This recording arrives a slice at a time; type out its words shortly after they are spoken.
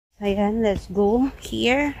Ayan, let's go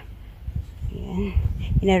here. Ayan,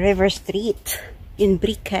 in a river street in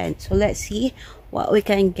Brechin. So let's see what we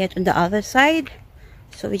can get on the other side.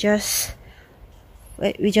 So we just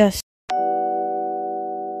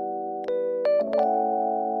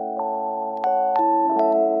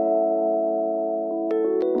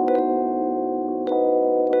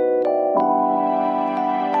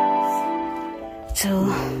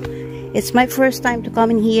so it's my first time to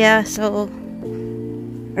come in here, so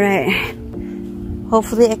right,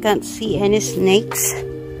 hopefully I can't see any snakes,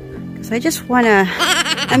 because I just wanna,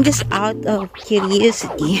 I'm just out of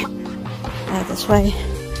curiosity. That's why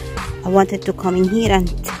I wanted to come in here and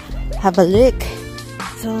have a look.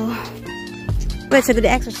 So, but it's a good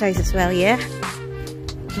exercise as well, yeah.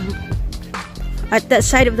 So, at that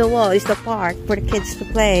side of the wall is the park for the kids to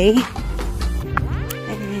play,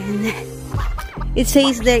 and it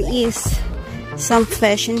says there is some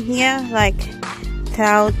fish in here, like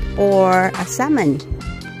trout or a salmon.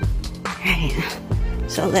 Right.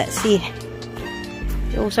 So let's see.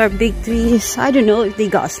 Those are big trees. I don't know if they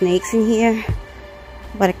got snakes in here,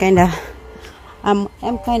 but I'm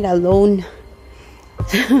kinda alone.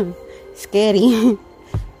 Scary.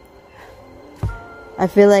 I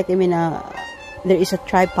feel like there is a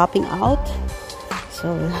tribe popping out.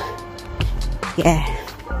 So yeah.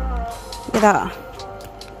 Look at that.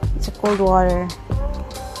 It's a cold water.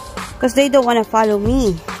 Because they don't want to follow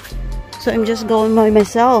me. So I'm just going by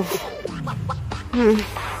myself.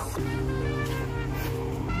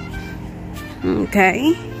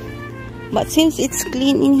 Okay. But since it's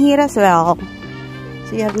clean in here as well,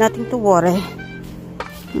 so you have nothing to worry.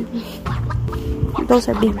 Those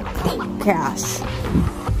are big grass.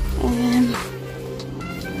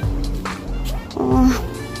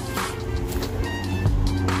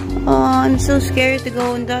 I'm so scared to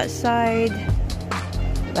go on that side.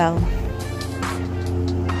 Well,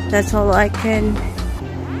 that's all I can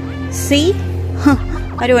see.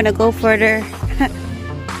 I don't want to go further.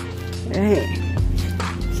 Right.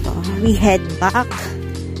 So we head back.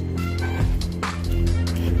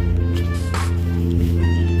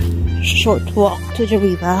 Short walk to the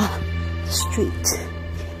river street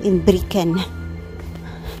in Brechin.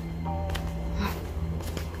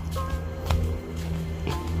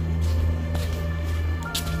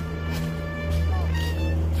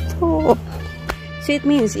 So it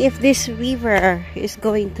means if this river is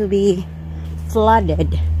going to be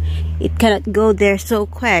flooded, it cannot go there so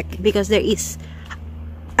quick because there is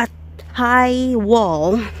a high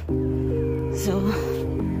wall. So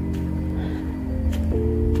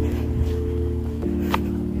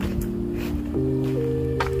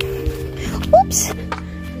oops.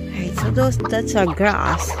 Alright, so that's our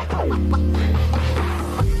grass.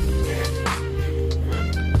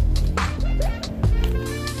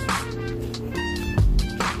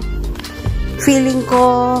 Feeling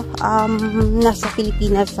ko nasa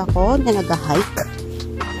Pilipinas ako na nag-hike.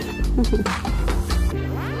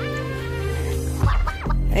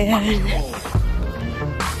 Ayan.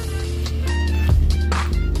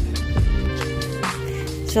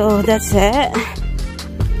 So that's it.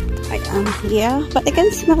 I am here, but I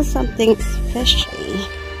can smell something fishy.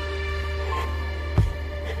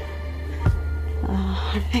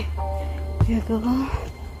 Here you go.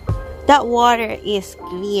 That water is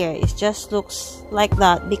clear. It just looks like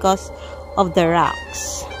that because of the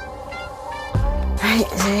rocks. Right,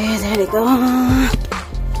 there we go.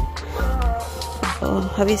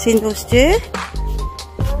 Oh, have you seen those two?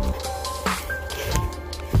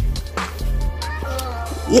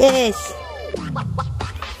 Yes.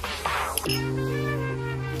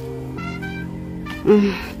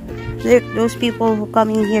 Look, those people who come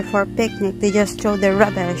in here for a picnic, they just throw their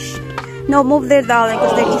rubbish. No, move there, darling,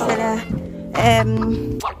 because there is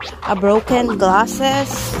a broken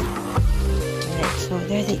glasses. Right, so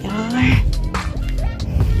there they are.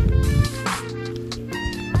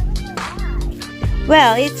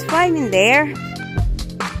 Well, it's fine in there.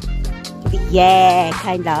 Yeah,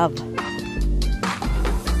 kind of.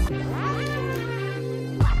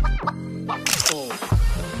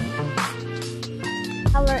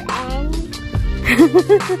 Color N.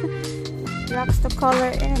 Rocks to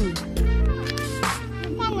color in.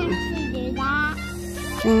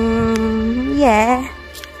 Yeah.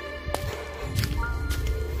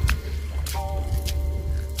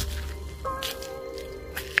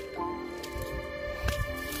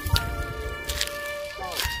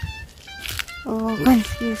 Oh, I can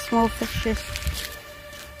see small fishes.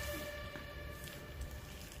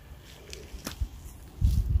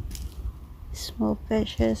 Small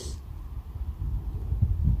fishes.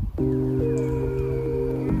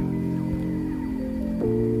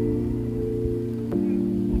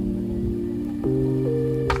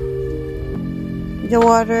 the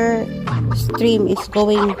water stream is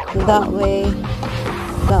going that way,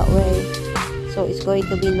 so it's going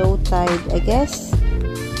to be low tide, I guess.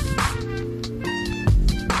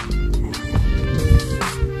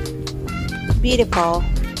 Beautiful.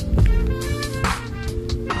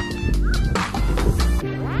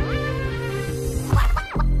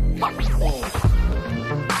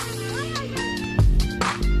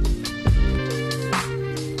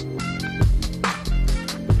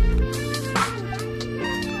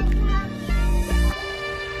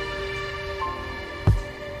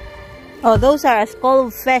 Oh, those are a skull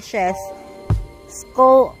of fishes.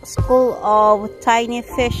 Skull of tiny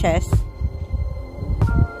fishes.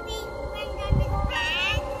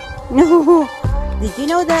 No. Did you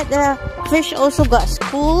know that the fish also got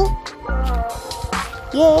school?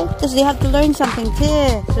 Yeah, because they have to learn something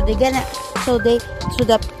too. So the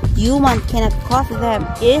human cannot caught them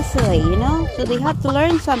easily, you know? So they have to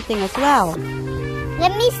learn something as well.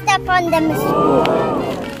 Let me step on them.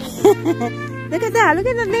 Look at that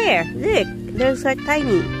there. Look, they're so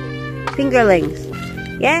tiny fingerlings.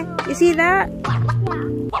 Yeah, you see that?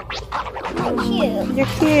 They're cute. They're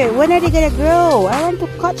cute. When are they gonna grow? I want to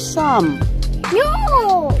catch some.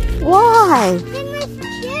 No! Why? They must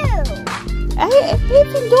chew.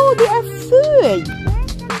 Even though they are food.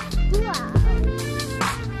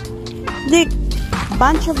 Look,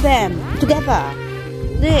 bunch of them together.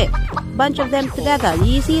 Look, bunch of them together. Do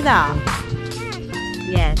you see that?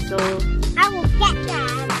 Yeah, so I will get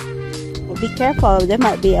them. well, be careful. There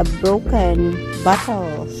might be a broken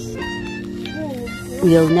bottles.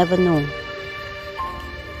 You'll never know.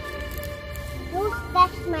 Those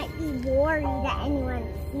fish might be worried that anyone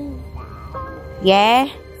sees that. Yeah?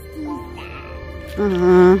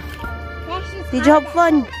 Did you have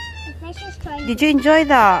fun? Did you enjoy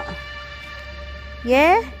that?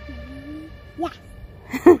 Yeah? Yes.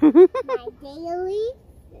 My daily.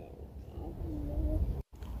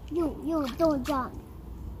 You don't jump.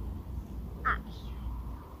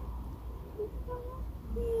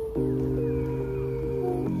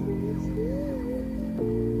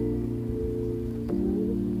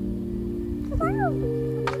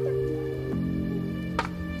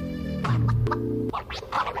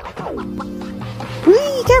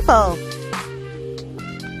 Whee, careful.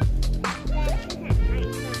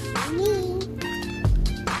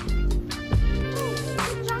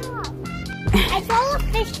 I saw a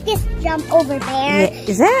fish just jump over there. Yeah,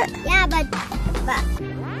 is it? Yeah, but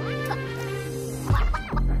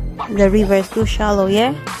The river is too shallow,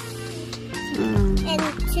 yeah? and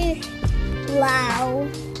too low.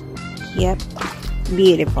 Yep.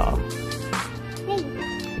 Beautiful. Hey,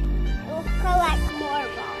 we'll collect more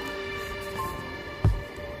balls.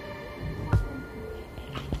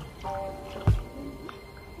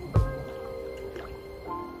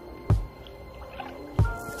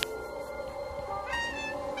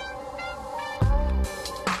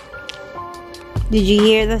 Did you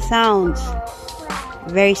hear the sounds?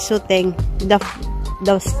 Very soothing. The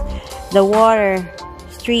water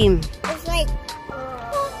stream. It's like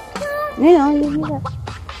You know, you hear that.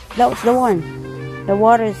 That was the one. The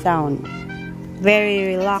water sound.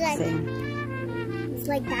 Very relaxing. it's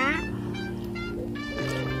like that.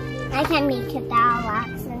 I can make it that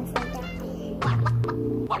relaxing.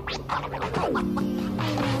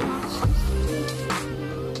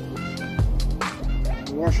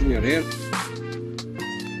 Washing your hair.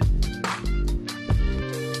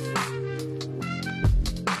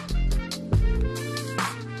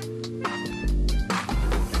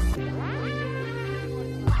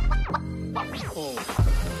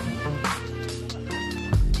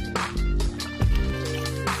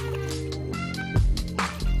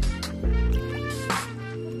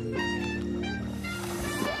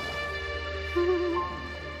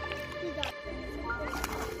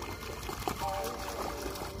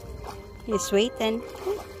 He's waiting.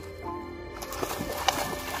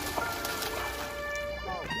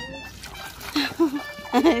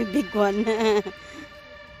 Big one.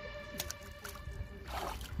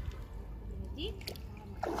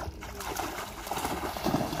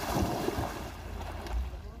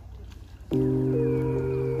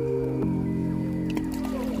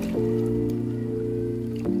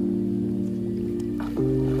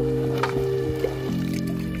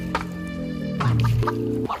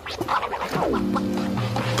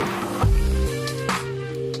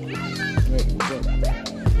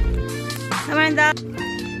 Amanda.